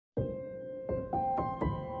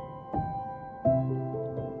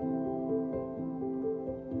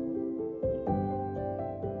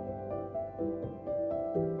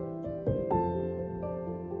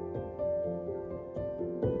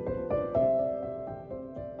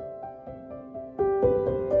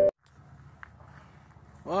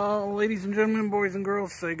ladies and gentlemen, boys and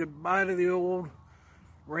girls, say goodbye to the old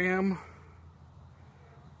Ram.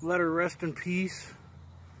 Let her rest in peace.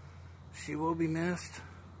 She will be missed.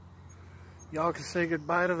 Y'all can say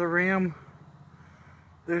goodbye to the Ram.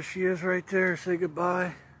 There she is right there. Say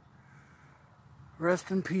goodbye. Rest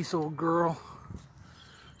in peace, old girl.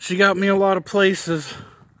 She got me a lot of places.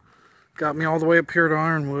 Got me all the way up here to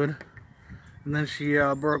Ironwood. And then she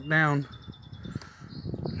broke down.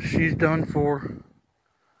 She's done for.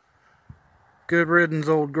 Good riddance,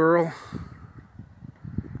 old girl.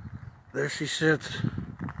 There she sits.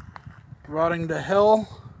 Rotting to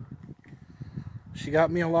hell. She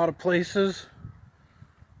got me a lot of places.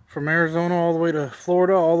 From Arizona all the way to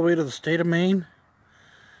Florida, all the way to the state of Maine.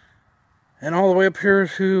 And all the way up here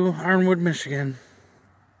to Ironwood, Michigan.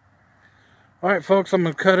 Alright folks, I'm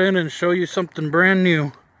going to cut in and show you something brand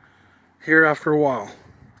new here after a while.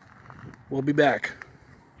 We'll be back.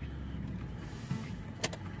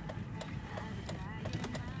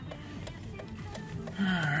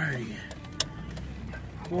 Alrighty.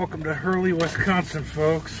 Welcome to Hurley, Wisconsin,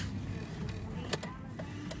 folks.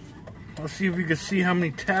 Let's see if we can see how many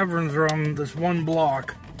taverns are on this one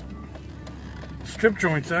block. Strip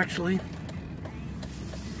joints, actually.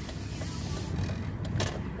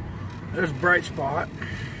 There's Bright Spot.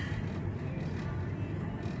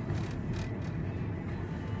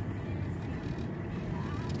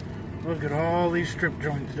 Look at all these strip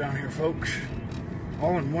joints down here, folks.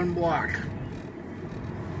 All in one block.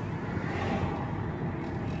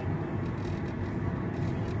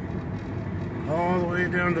 All the way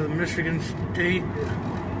down to the Michigan state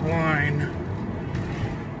line.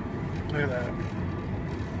 Look at that.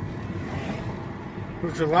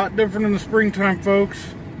 Looks a lot different in the springtime,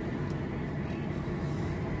 folks.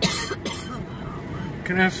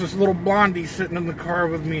 Can ask this little blondie sitting in the car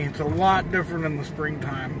with me. It's a lot different in the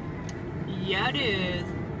springtime. Yeah, it is.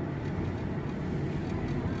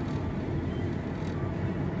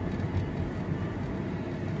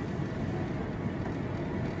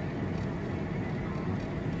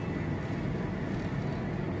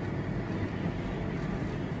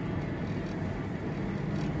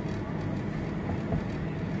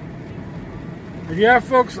 But yeah,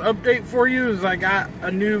 folks, update for you is I got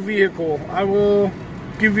a new vehicle. I will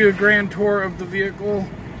give you a grand tour of the vehicle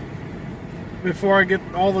before I get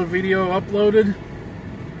all the video uploaded.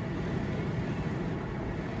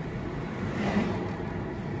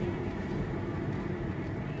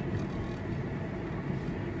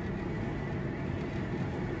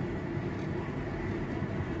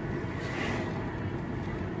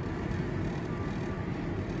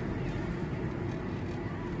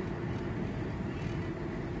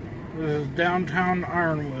 This is downtown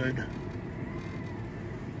Ironwood.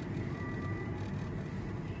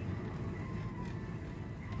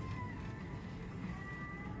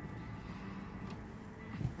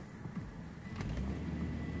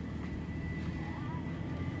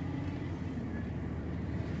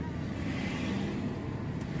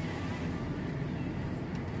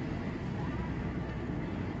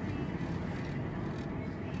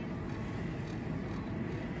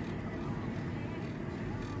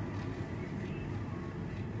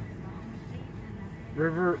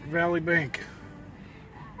 River Valley Bank.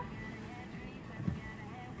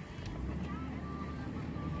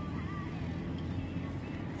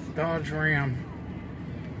 Dodge Ram.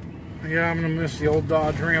 Yeah, I'm gonna miss the old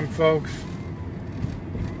Dodge Ram, folks.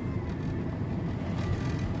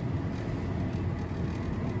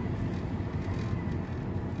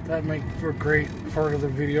 That makes for a great part of the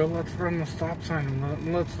video. Let's run the stop sign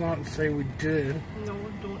and let's not say we did. No,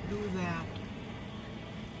 don't do that.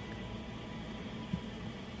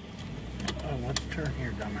 Oh, let's turn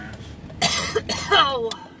here, dumbass. Oh!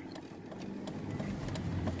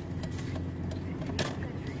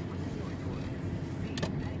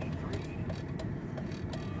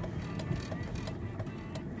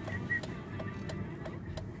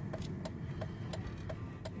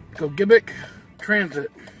 Go Gibbick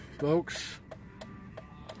Transit, folks.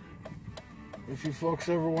 If you folks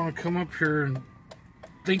ever want to come up here and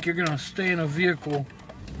think you're going to stay in a vehicle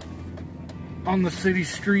on the city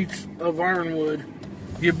streets of Ironwood,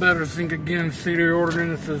 you better think again. City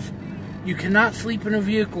ordinances. You cannot sleep in a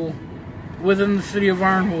vehicle within the city of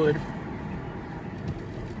Ironwood.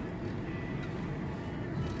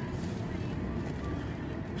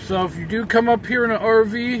 So if you do come up here in an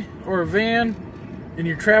RV or a van and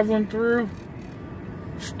you're traveling through,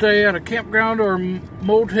 stay at a campground or a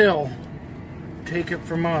motel. Take it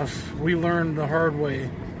from us. We learned the hard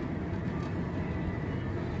way.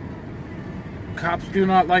 Cops do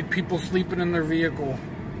not like people sleeping in their vehicle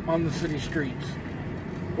on the city streets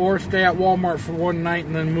or stay at Walmart for one night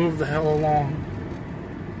and then move the hell along.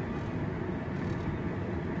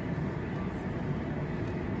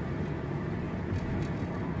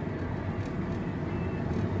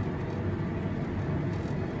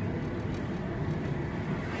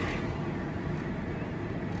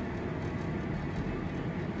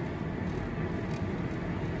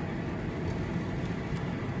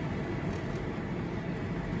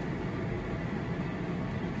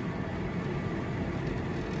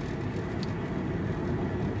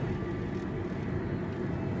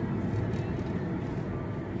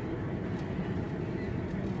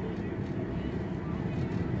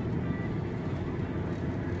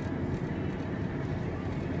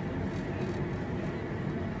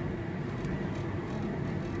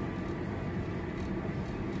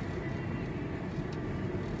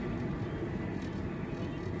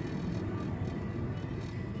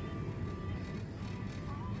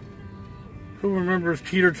 Who remembers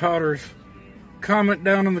teeter totters? Comment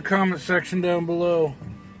down in the comment section down below.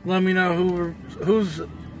 Let me know who's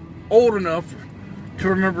old enough to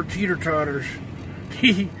remember teeter totters.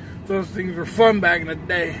 Those things were fun back in the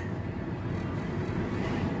day.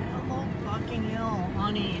 Oh, fucking hell,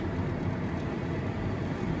 honey.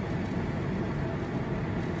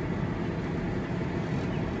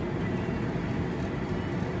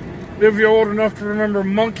 If you're old enough to remember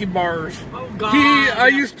monkey bars. Oh, God. I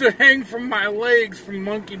used to hang from my legs from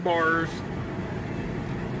monkey bars.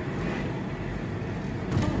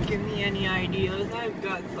 Don't give me any ideas. I've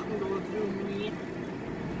got something going through me.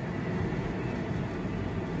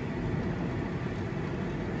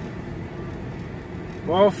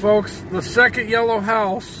 Well, folks, the second yellow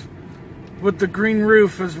house with the green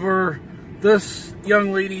roof is where this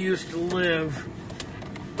young lady used to live.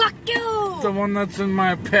 Fuck you! The one that's in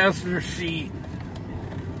my passenger seat.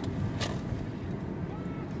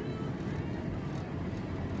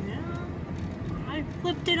 Yeah, I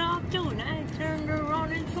flipped it off too, and I turned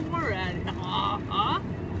around and somewhere at it.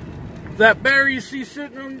 That bear you see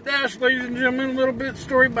sitting on the dash, ladies and gentlemen, a little bit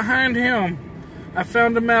story behind him. I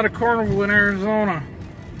found him at a carnival in Arizona.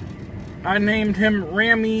 I named him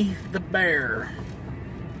Rammy the Bear.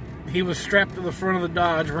 He was strapped to the front of the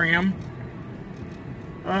Dodge Ram.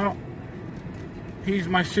 Well, he's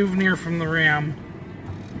my souvenir from the Ram.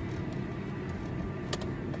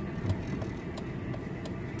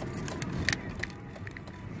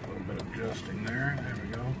 A little bit of adjusting there. There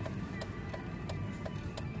we go.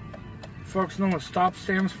 Folks know what STOP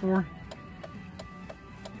stands for?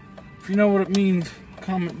 If you know what it means,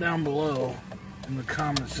 comment down below in the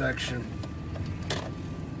comment section.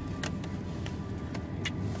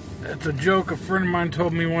 It's a joke a friend of mine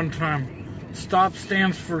told me one time. STOP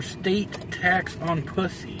stands for State Tax on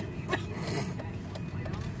Pussy.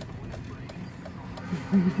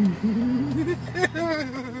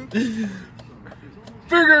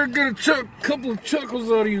 Figure I'd get a couple of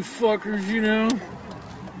chuckles out of you fuckers, you know?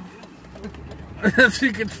 I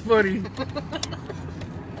think it's funny.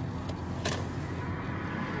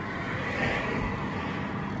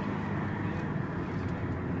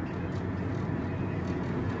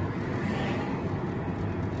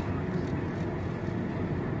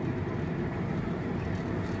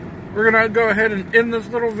 We're going to go ahead and end this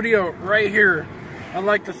little video right here. I'd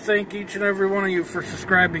like to thank each and every one of you for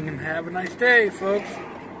subscribing, and have a nice day, folks.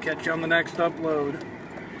 Catch you on the next upload.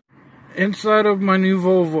 Inside of my new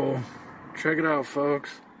Volvo. Check it out, folks.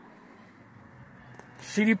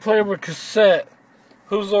 CD player with cassette.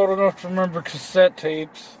 Who's old enough to remember cassette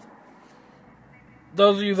tapes?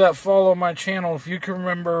 Those of you that follow my channel, if you can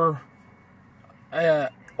remember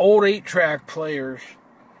old 8-track players,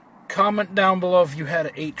 comment down below if you had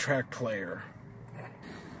an 8-track player.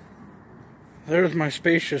 There's my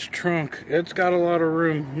spacious trunk. It's got a lot of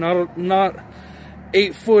room. Not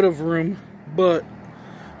 8 foot of room, but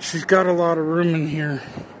she's got a lot of room in here.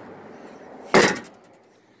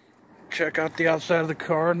 Check out the outside of the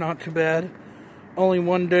car. Not too bad. Only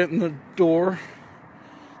one dent in the door.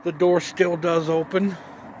 The door still does open.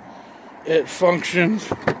 It functions.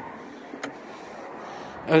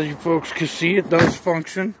 As you folks can see, it does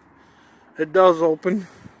function. It does open.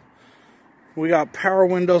 We got power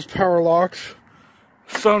windows, power locks,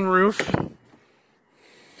 sunroof.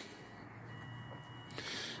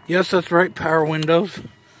 Yes, that's right, power windows.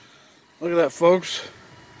 Look at that, folks.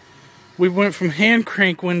 We went from hand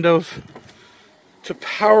crank windows to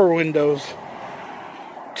power windows,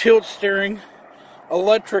 tilt steering,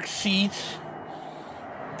 electric seats,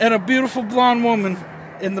 and a beautiful blonde woman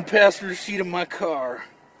in the passenger seat of my car.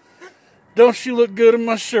 Don't she look good in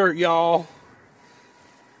my shirt, y'all?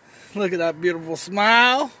 Look at that beautiful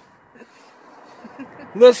smile.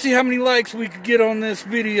 Let's see how many likes we could get on this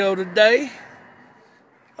video today.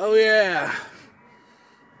 Oh yeah.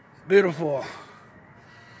 Beautiful.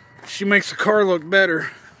 She makes the car look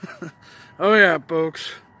better. Oh yeah,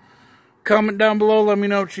 folks. Comment down below, let me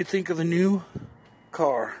know what you think of the new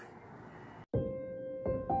car.